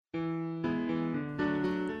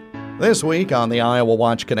This week on the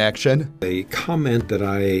IowaWatch Connection, a comment that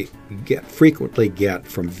I frequently get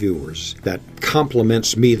from viewers that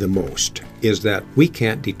compliments me the most is that we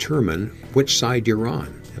can't determine which side you're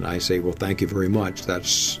on. And I say, well, thank you very much.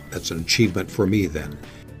 That's an achievement for me then.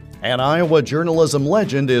 An Iowa journalism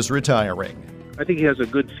legend is retiring. I think he has a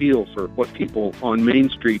good feel for what people on Main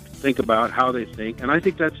Street think about, how they think, and I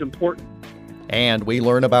think that's important. And we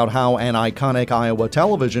learn about how an iconic Iowa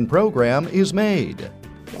television program is made.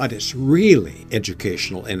 But it's really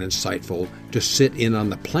educational and insightful to sit in on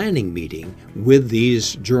the planning meeting with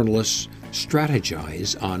these journalists,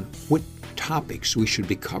 strategize on what topics we should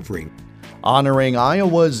be covering. Honoring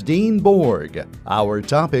Iowa's Dean Borg, our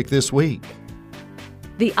topic this week.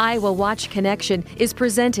 The IowaWatch Connection is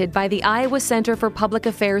presented by the Iowa Center for Public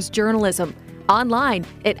Affairs Journalism, online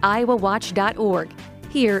at iowawatch.org.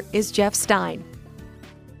 Here is Jeff Stein.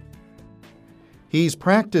 He's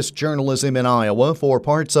practiced journalism in Iowa for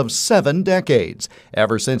parts of 7 decades,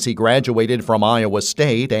 ever since he graduated from Iowa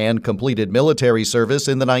State and completed military service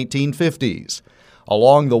in the 1950s.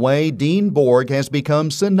 Along the way, Dean Borg has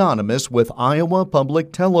become synonymous with Iowa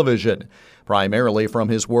Public Television, primarily from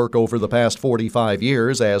his work over the past 45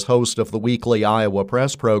 years as host of the weekly Iowa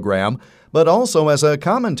Press program, but also as a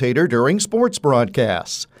commentator during sports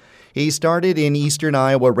broadcasts. He started in Eastern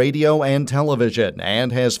Iowa radio and television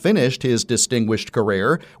and has finished his distinguished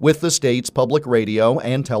career with the state's public radio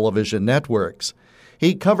and television networks.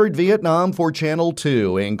 He covered Vietnam for Channel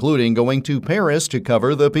 2, including going to Paris to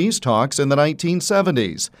cover the peace talks in the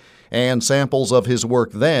 1970s. And samples of his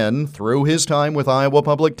work then, through his time with Iowa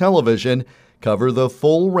Public Television, cover the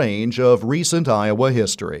full range of recent Iowa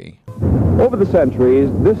history. Over the centuries,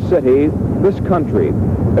 this city, this country,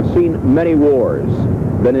 have seen many wars,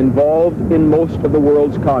 been involved in most of the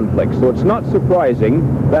world's conflicts. So it's not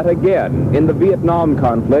surprising that, again, in the Vietnam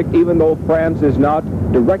conflict, even though France is not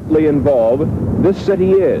directly involved, this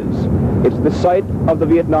city is. It's the site of the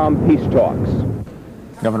Vietnam peace talks.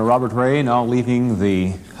 Governor Robert Ray now leaving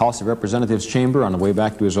the House of Representatives chamber on the way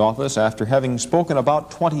back to his office after having spoken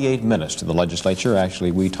about 28 minutes to the legislature.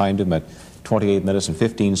 Actually, we timed him at 28 minutes and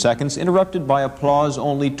 15 seconds, interrupted by applause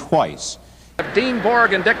only twice. Dean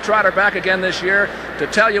Borg and Dick Trotter back again this year to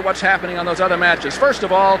tell you what's happening on those other matches. First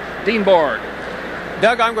of all, Dean Borg.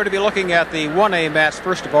 Doug, I'm going to be looking at the 1A match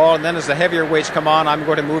first of all, and then as the heavier weights come on, I'm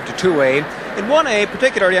going to move to 2A. In 1A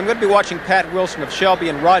particularly, I'm going to be watching Pat Wilson of Shelby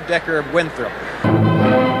and Rod Decker of Winthrop.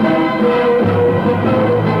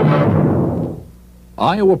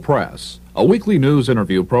 Iowa Press, a weekly news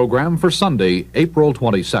interview program for Sunday, April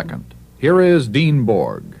 22nd. Here is Dean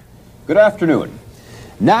Borg. Good afternoon.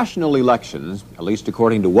 National elections, at least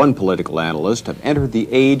according to one political analyst, have entered the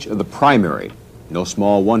age of the primary. No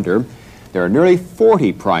small wonder. There are nearly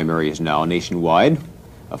 40 primaries now nationwide,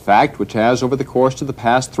 a fact which has, over the course of the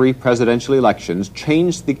past 3 presidential elections,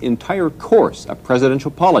 changed the entire course of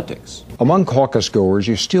presidential politics. Among caucus goers,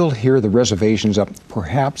 you still hear the reservations of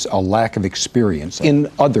perhaps a lack of experience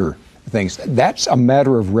in other things. That's a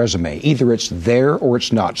matter of resume. Either it's there or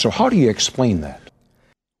it's not. So how do you explain that?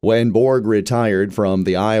 When Borg retired from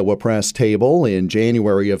the Iowa Press table in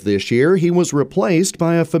January of this year, he was replaced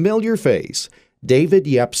by a familiar face, David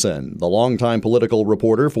Yepsen, the longtime political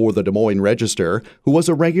reporter for the Des Moines Register, who was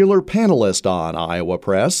a regular panelist on Iowa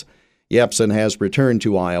Press. Yepsen has returned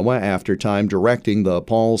to Iowa after time directing the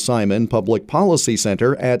Paul Simon Public Policy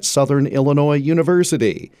Center at Southern Illinois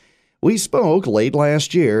University. We spoke late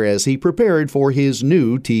last year as he prepared for his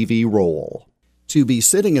new TV role. To be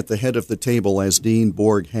sitting at the head of the table as Dean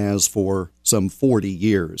Borg has for some 40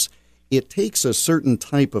 years, it takes a certain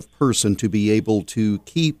type of person to be able to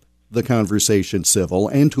keep the conversation civil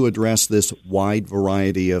and to address this wide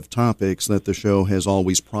variety of topics that the show has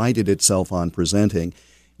always prided itself on presenting.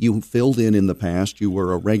 You filled in the past. You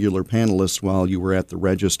were a regular panelist while you were at the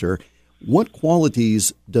Register. What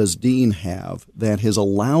qualities does Dean have that has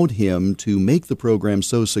allowed him to make the program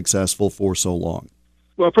so successful for so long?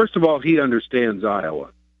 Well, first of all, he understands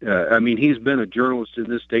Iowa. He's been a journalist in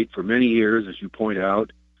this state for many years, as you point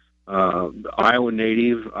out. Iowa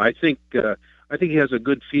native. I think he has a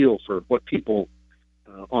good feel for what people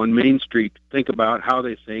on Main Street think about, how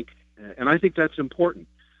they think, and I think that's important.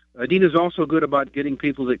 Dean is also good about getting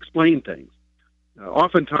people to explain things.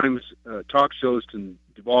 Oftentimes, talk shows can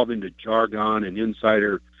devolve into jargon and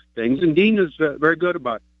insider things, and Dean is very good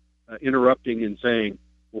about interrupting and saying,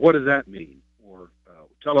 well, what does that mean? Or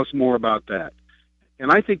tell us more about that.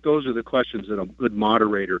 And I think those are the questions that a good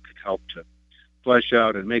moderator could help to flesh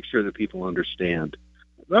out and make sure that people understand.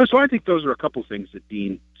 So I think those are a couple things that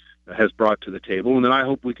Dean has brought to the table, and that I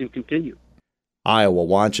hope we can continue.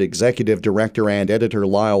 IowaWatch Executive Director and Editor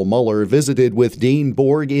Lyle Muller visited with Dean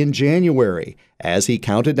Borg in January as he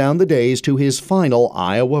counted down the days to his final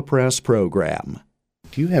Iowa Press program.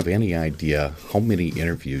 Do you have any idea how many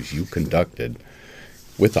interviews you conducted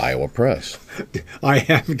with Iowa Press?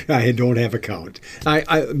 I don't have a count.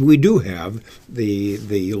 We do have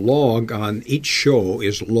the log on each show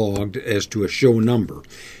is logged as to a show number,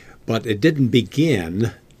 but it didn't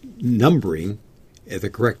begin numbering at the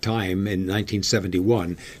correct time in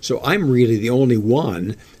 1971. So I'm really the only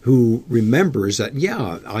one who remembers that,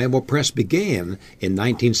 Iowa Press began in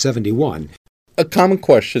 1971. A common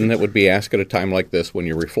question that would be asked at a time like this when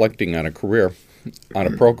you're reflecting on a career, on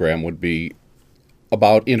a program, would be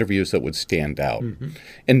about interviews that would stand out. Mm-hmm.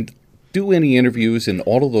 And do any interviews in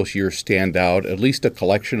all of those years stand out, at least a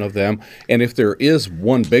collection of them? And if there is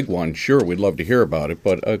one big one, sure, we'd love to hear about it,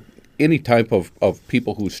 but any type of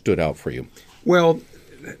people who stood out for you? Well,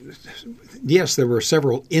 yes, there were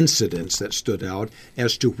several incidents that stood out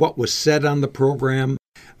as to what was said on the program.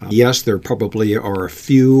 Yes, there probably are a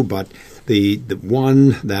few, but the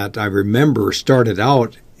one that I remember started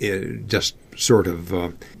out just sort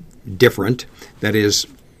of different. That is,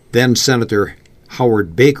 then Senator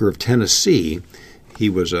Howard Baker of Tennessee. He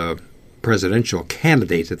was a presidential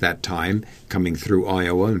candidate at that time, coming through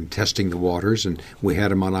Iowa and testing the waters, and we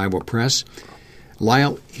had him on Iowa Press.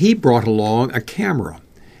 Lyle, he brought along a camera,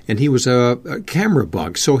 and he was a camera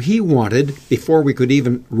bug. So he wanted, before we could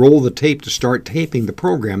even roll the tape to start taping the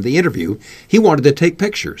program, the interview, he wanted to take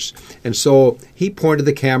pictures. And so he pointed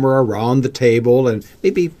the camera around the table and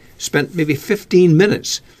spent 15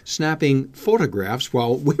 minutes snapping photographs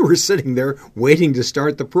while we were sitting there waiting to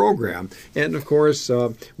start the program. And, of course,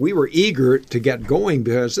 we were eager to get going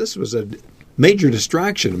because this was a major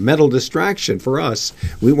distraction, a mental distraction for us.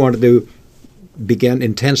 We wanted to began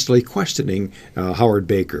intensely questioning Howard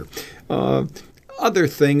Baker. Other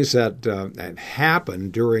things that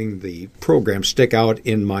happened during the program stick out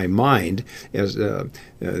in my mind as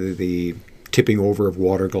the tipping over of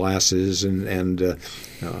water glasses and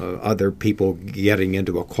other people getting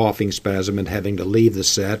into a coughing spasm and having to leave the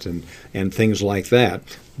set and things like that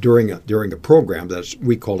during a program.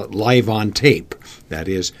 We call it live on tape. That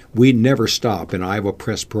is, we never stop in Iowa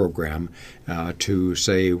Press program to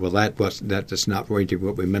say, well, that's not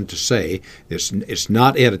what we meant to say. It's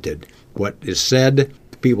not edited. What is said,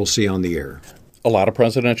 people see on the air. A lot of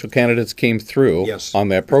presidential candidates came through on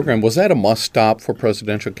that program. Was that a must-stop for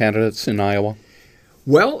presidential candidates in Iowa?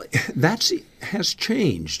 Well, that has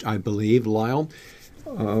changed, I believe, Lyle.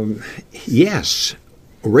 Yes.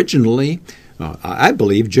 Originally, I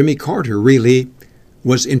believe Jimmy Carter really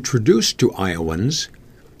was introduced to Iowans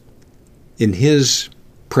in his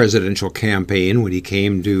presidential campaign when he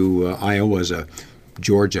came to Iowa as a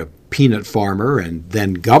Georgia peanut farmer and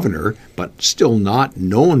then governor, but still not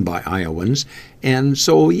known by Iowans. And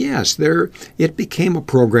so, yes, it became a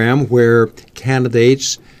program where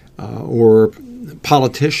candidates or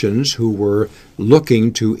politicians who were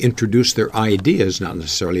looking to introduce their ideas, not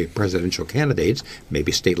necessarily presidential candidates,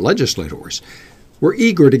 maybe state legislators, were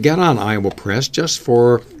eager to get on Iowa Press just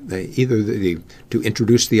for to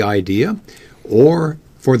introduce the idea or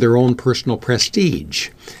for their own personal prestige.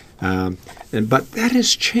 But that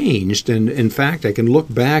has changed, and in fact, I can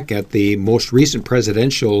look back at the most recent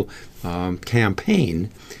presidential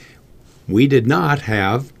campaign. We did not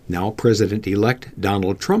have now President-elect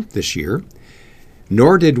Donald Trump this year,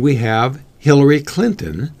 nor did we have Hillary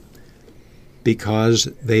Clinton, because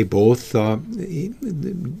they both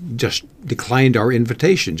just declined our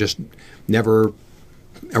invitation, just never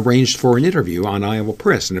arranged for an interview on Iowa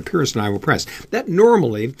Press, an appearance on Iowa Press. That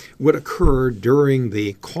normally would occur during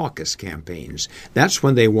the caucus campaigns. That's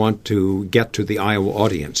when they want to get to the Iowa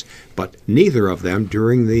audience. But neither of them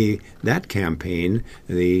during that campaign,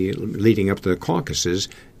 the leading up to the caucuses,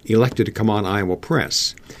 elected to come on Iowa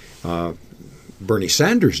Press. Bernie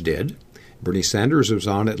Sanders did. Bernie Sanders was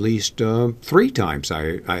on at least 3 times,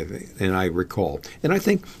 I recall. And I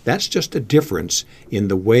think that's just a difference in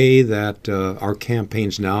the way that our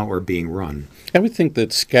campaigns now are being run. I would think that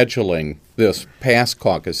scheduling this past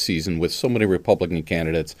caucus season with so many Republican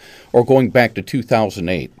candidates, or going back to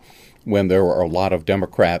 2008, when there were a lot of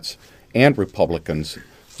Democrats and Republicans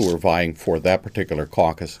who were vying for that particular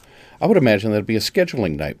caucus, I would imagine that would be a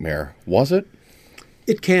scheduling nightmare. Was it?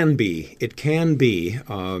 It can be,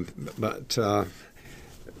 but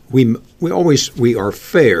we are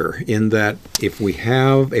fair in that if we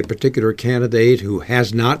have a particular candidate who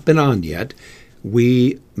has not been on yet,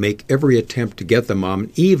 we make every attempt to get them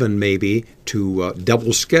on, even maybe to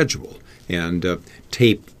double schedule and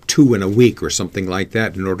tape 2 in a week or something like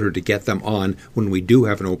that in order to get them on when we do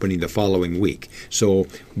have an opening the following week. So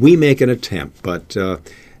we make an attempt, but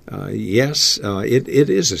yes, it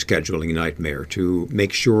is a scheduling nightmare to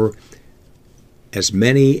make sure as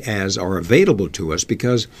many as are available to us,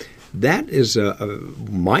 because that is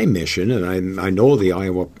my mission, and I know the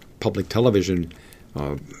Iowa Public Television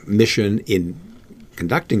mission in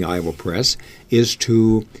conducting Iowa Press is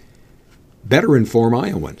to better inform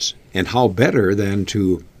Iowans. And how better than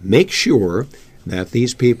to make sure that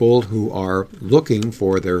these people who are looking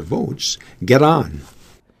for their votes get on.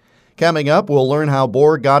 Coming up, we'll learn how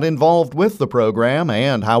Borg got involved with the program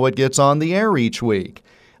and how it gets on the air each week.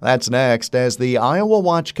 That's next as the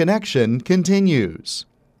IowaWatch Connection continues.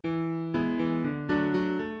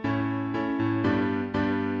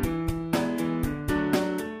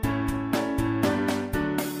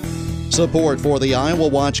 Support for the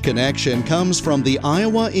IowaWatch Connection comes from the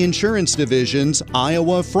Iowa Insurance Division's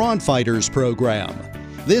Iowa Fraud Fighters program.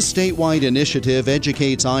 This statewide initiative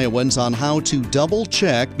educates Iowans on how to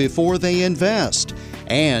double-check before they invest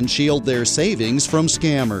and shield their savings from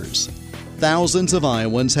scammers. Thousands of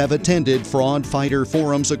Iowans have attended fraud fighter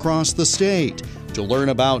forums across the state to learn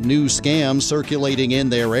about new scams circulating in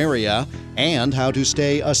their area and how to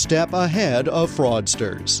stay a step ahead of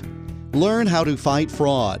fraudsters. Learn how to fight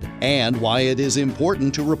fraud and why it is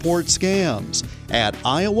important to report scams at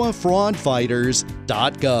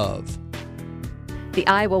iowafraudfighters.gov. The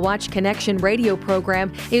IowaWatch Connection radio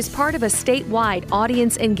program is part of a statewide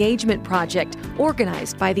audience engagement project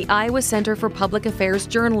organized by the Iowa Center for Public Affairs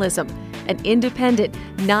Journalism, an independent,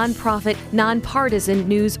 nonprofit, nonpartisan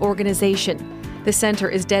news organization. The center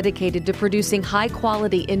is dedicated to producing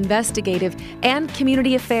high-quality investigative and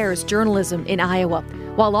community affairs journalism in Iowa,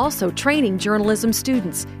 while also training journalism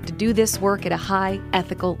students to do this work at a high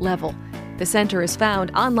ethical level. The center is found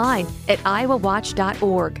online at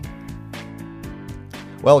iowawatch.org.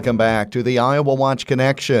 Welcome back to the IowaWatch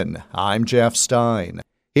Connection. I'm Jeff Stein.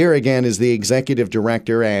 Here again is the Executive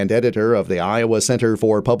Director and Editor of the Iowa Center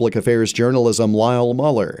for Public Affairs Journalism, Lyle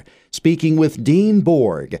Muller, speaking with Dean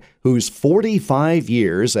Borg, whose 45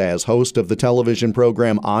 years as host of the television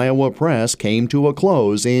program Iowa Press came to a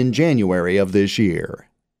close in January of this year.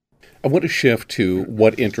 I want to shift to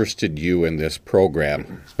what interested you in this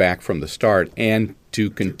program back from the start and to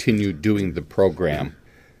continue doing the program.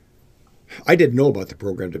 I didn't know about the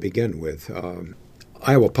program to begin with.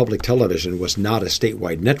 Iowa Public Television was not a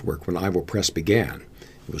statewide network when Iowa Press began.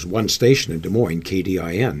 It was one station in Des Moines,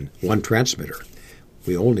 KDIN, one transmitter.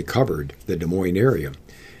 We only covered the Des Moines area.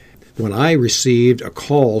 When I received a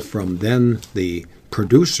call from then the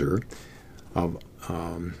producer of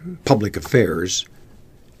public affairs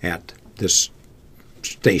at this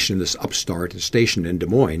station, this upstart station in Des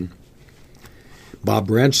Moines, Bob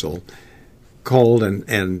Bransell called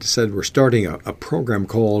and said, we're starting a program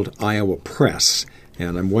called Iowa Press,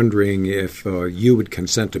 and I'm wondering if you would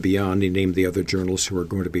consent to be on. He named the other journalists who were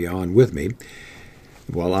going to be on with me.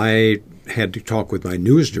 Well, I had to talk with my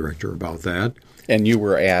news director about that. And you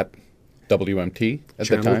were at WMT at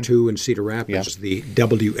Channel the time? 2 in Cedar Rapids, the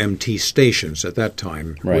WMT stations at that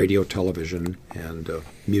time, right. Radio, television, and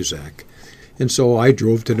Muzak. And so I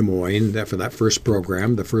drove to Des Moines for that first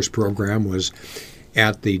program. The first program was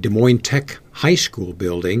at the Des Moines Tech High School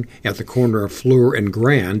building at the corner of Fleur and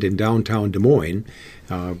Grand in downtown Des Moines.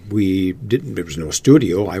 There was no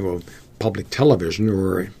studio. Iowa Public Television,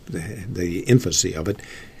 or the infancy of it,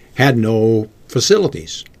 had no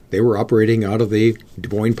facilities. They were operating out of the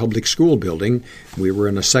Des Moines Public School building. We were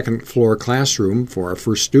in a second-floor classroom for our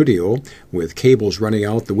first studio with cables running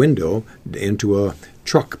out the window into a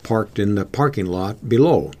truck parked in the parking lot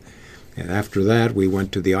below. And after that, we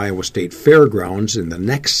went to the Iowa State Fairgrounds in the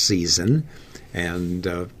next season and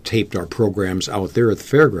taped our programs out there at the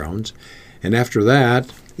fairgrounds. And after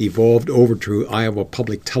that, evolved over to Iowa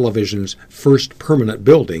Public Television's first permanent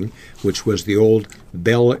building, which was the old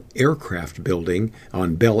Bell Aircraft Building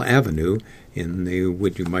on Bell Avenue in the,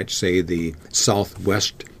 what you might say, the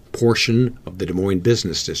southwest portion of the Des Moines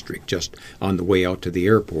Business District, just on the way out to the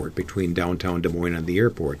airport, between downtown Des Moines and the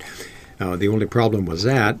airport. The only problem with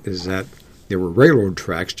that is that there were railroad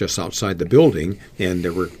tracks just outside the building, and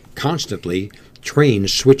there were constantly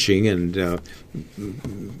trains switching and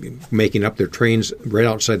making up their trains right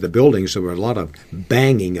outside the building, so there was a lot of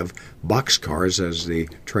banging of boxcars as the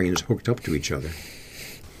trains hooked up to each other.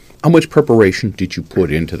 How much preparation did you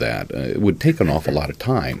put into that? It would take an awful lot of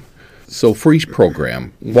time. So for each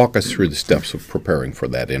program, walk us through the steps of preparing for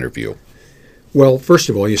that interview. Well, first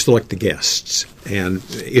of all, you select the guests and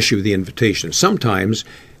issue the invitation. Sometimes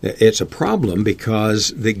it's a problem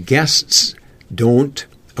because the guests don't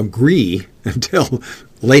agree until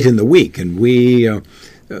late in the week. And we, in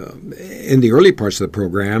the early parts of the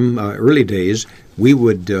program, early days, we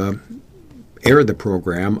would air the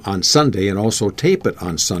program on Sunday and also tape it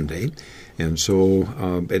on Sunday. And so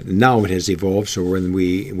now it has evolved, so when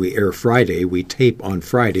we air Friday, we tape on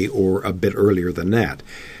Friday or a bit earlier than that.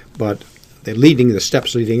 But the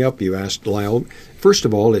steps leading up, you asked, Lyle, first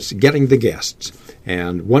of all, it's getting the guests.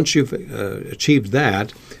 And once you've achieved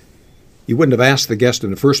that, you wouldn't have asked the guest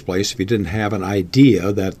in the first place if you didn't have an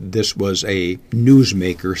idea that this was a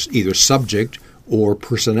newsmaker's either subject or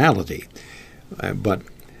personality.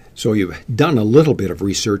 So you've done a little bit of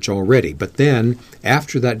research already. But then,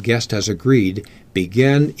 after that guest has agreed,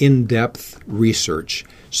 begin in-depth research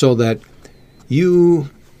so that you,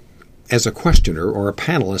 as a questioner or a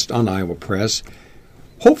panelist on Iowa Press,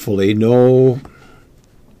 hopefully know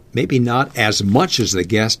maybe not as much as the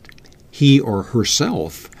guest, he or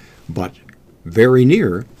herself, but very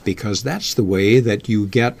near, because that's the way that you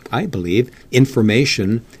get, I believe,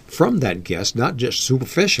 information from that guest, not just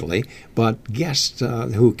superficially, but guests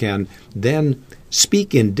who can then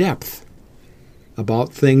speak in depth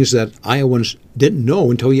about things that Iowans didn't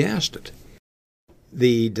know until you asked it.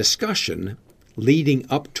 The discussion leading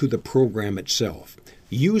up to the program itself,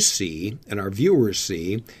 you see, and our viewers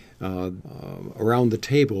see, around the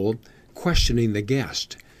table questioning the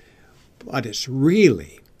guest. But it's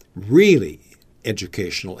really, really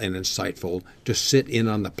educational and insightful to sit in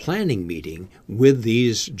on the planning meeting with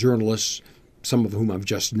these journalists, some of whom I've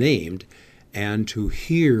just named, and to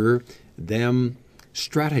hear them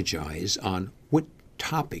strategize on what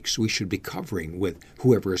topics we should be covering with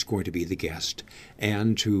whoever is going to be the guest,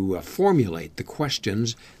 and to formulate the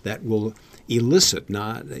questions that will elicit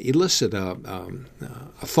a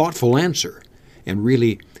thoughtful answer and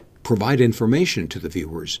really provide information to the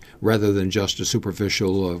viewers rather than just a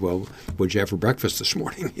superficial, what'd you have for breakfast this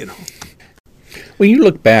morning, When you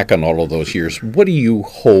look back on all of those years, what do you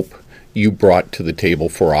hope you brought to the table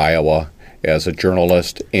for Iowa as a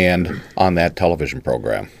journalist and on that television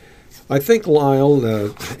program? I think, Lyle,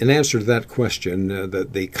 in answer to that question,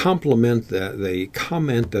 that the comment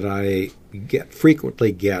that I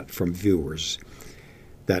frequently get from viewers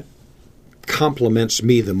that compliments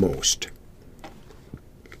me the most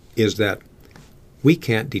is that we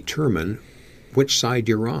can't determine which side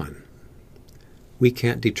you're on. We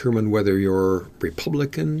can't determine whether you're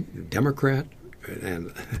Republican, Democrat,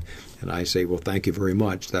 and I say, well, thank you very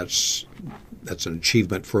much. That's an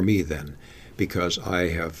achievement for me then, because I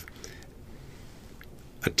have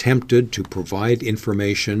attempted to provide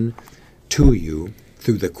information to you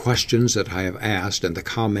through the questions that I have asked and the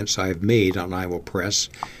comments I have made on Iowa Press,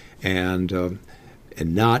 and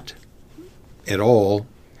not at all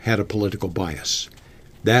had a political bias.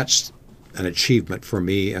 That's an achievement for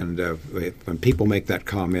me, and when people make that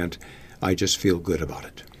comment, I just feel good about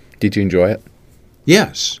it. Did you enjoy it?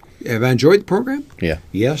 Yes. Have I enjoyed the program? Yeah.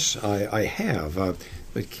 Yes, I have.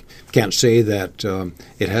 I can't say that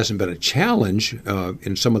it hasn't been a challenge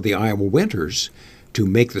in some of the Iowa winters to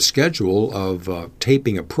make the schedule of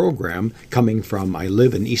taping a program coming from, I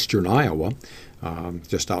live in eastern Iowa,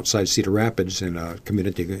 just outside Cedar Rapids in a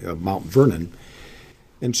community of Mount Vernon.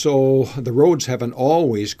 And so the roads haven't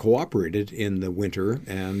always cooperated in the winter,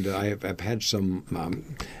 and I've had some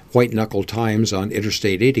white-knuckle times on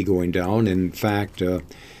Interstate 80 going down. In fact,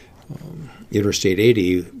 Interstate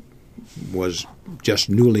 80 was just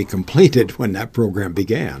newly completed when that program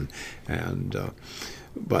began, and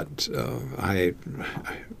but I've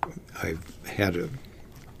had a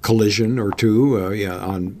collision or two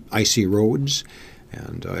on icy roads,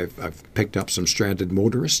 and I've picked up some stranded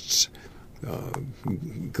motorists.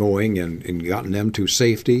 Going and gotten them to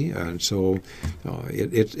safety, and so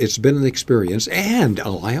it's been an experience. And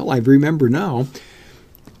Lyle, I remember now,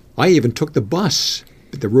 I even took the bus.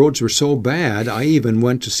 The roads were so bad, I even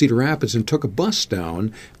went to Cedar Rapids and took a bus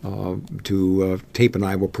down to tape an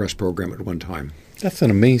Iowa Press program at one time. That's an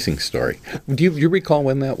amazing story. Do you recall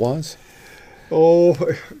when that was? Oh,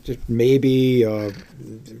 maybe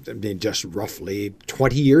just roughly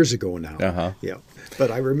 20 years ago now. Uh-huh. Yeah. But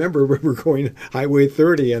I remember we were going Highway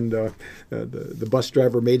 30, and the bus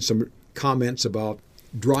driver made some comments about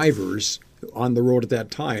drivers on the road at that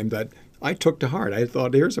time that I took to heart. I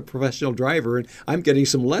thought, here's a professional driver, and I'm getting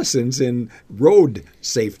some lessons in road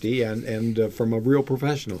safety and from a real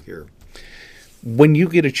professional here. When you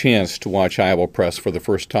get a chance to watch Iowa Press for the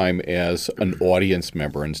first time as an audience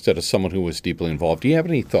member instead of someone who was deeply involved, do you have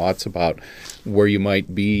any thoughts about where you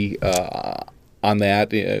might be on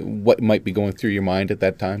that? What might be going through your mind at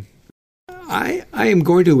that time? I am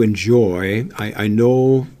going to enjoy, I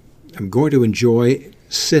know I'm going to enjoy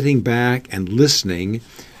sitting back and listening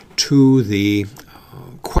to the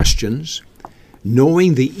questions,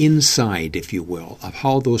 knowing the inside, if you will, of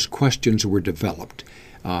how those questions were developed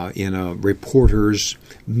in a reporter's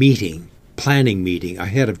meeting, planning meeting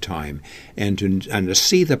ahead of time, and to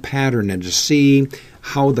see the pattern and to see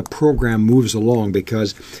how the program moves along,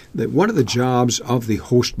 because one of the jobs of the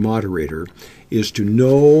host moderator is to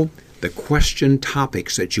know the question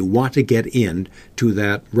topics that you want to get in to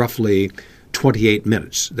that roughly 28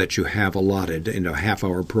 minutes that you have allotted in a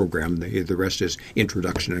half-hour program. The rest is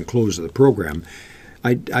introduction and close of the program.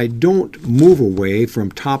 I don't move away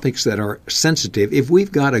from topics that are sensitive. If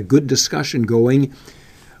we've got a good discussion going,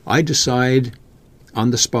 I decide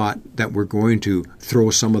on the spot that we're going to throw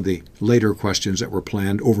some of the later questions that were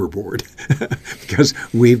planned overboard because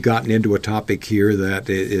we've gotten into a topic here that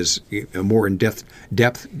is a more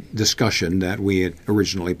in-depth discussion that we had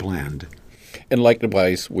originally planned. And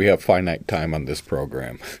likewise, we have finite time on this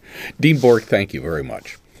program. Dean Borg, thank you very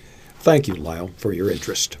much. Thank you, Lyle, for your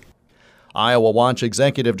interest. Iowa Watch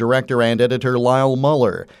Executive Director and Editor Lyle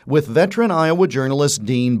Muller with veteran Iowa journalist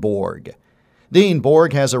Dean Borg. Dean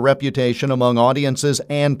Borg has a reputation among audiences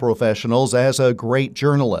and professionals as a great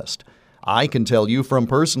journalist. I can tell you from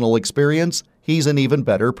personal experience, he's an even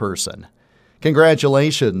better person.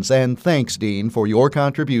 Congratulations and thanks, Dean, for your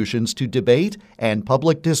contributions to debate and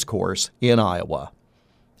public discourse in Iowa.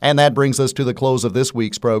 And that brings us to the close of this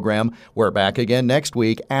week's program. We're back again next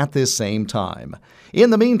week at this same time. In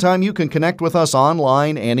the meantime, you can connect with us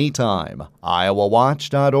online anytime.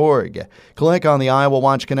 IowaWatch.org. Click on the Iowa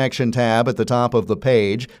Watch Connection tab at the top of the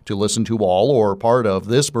page to listen to all or part of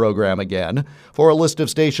this program again, for a list of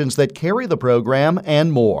stations that carry the program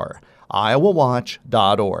and more.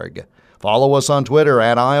 IowaWatch.org. Follow us on Twitter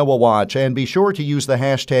at IowaWatch and be sure to use the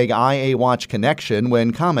hashtag IAWatchConnection when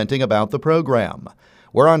commenting about the program.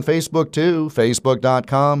 We're on Facebook too,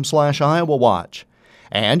 facebook.com/IowaWatch.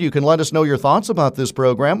 And you can let us know your thoughts about this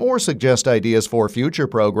program or suggest ideas for future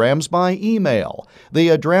programs by email. The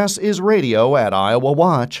address is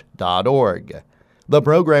radio@iowawatch.org. The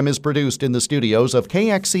program is produced in the studios of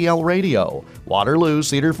KXCL Radio, Waterloo,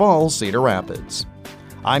 Cedar Falls, Cedar Rapids.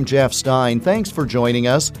 I'm Jeff Stein. Thanks for joining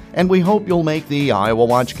us, and we hope you'll make the Iowa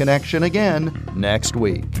Watch Connection again next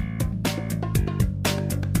week.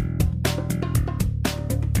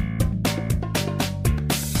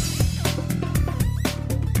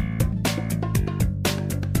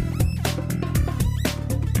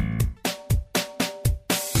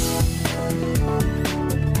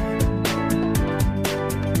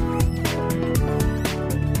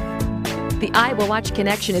 The Iowa Watch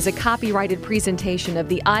Connection is a copyrighted presentation of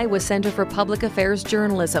the Iowa Center for Public Affairs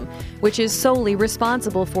Journalism, which is solely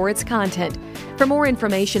responsible for its content. For more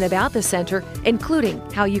information about the center, including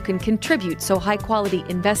how you can contribute so high-quality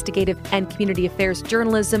investigative and community affairs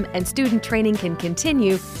journalism and student training can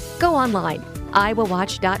continue, go online,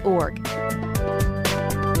 iowawatch.org.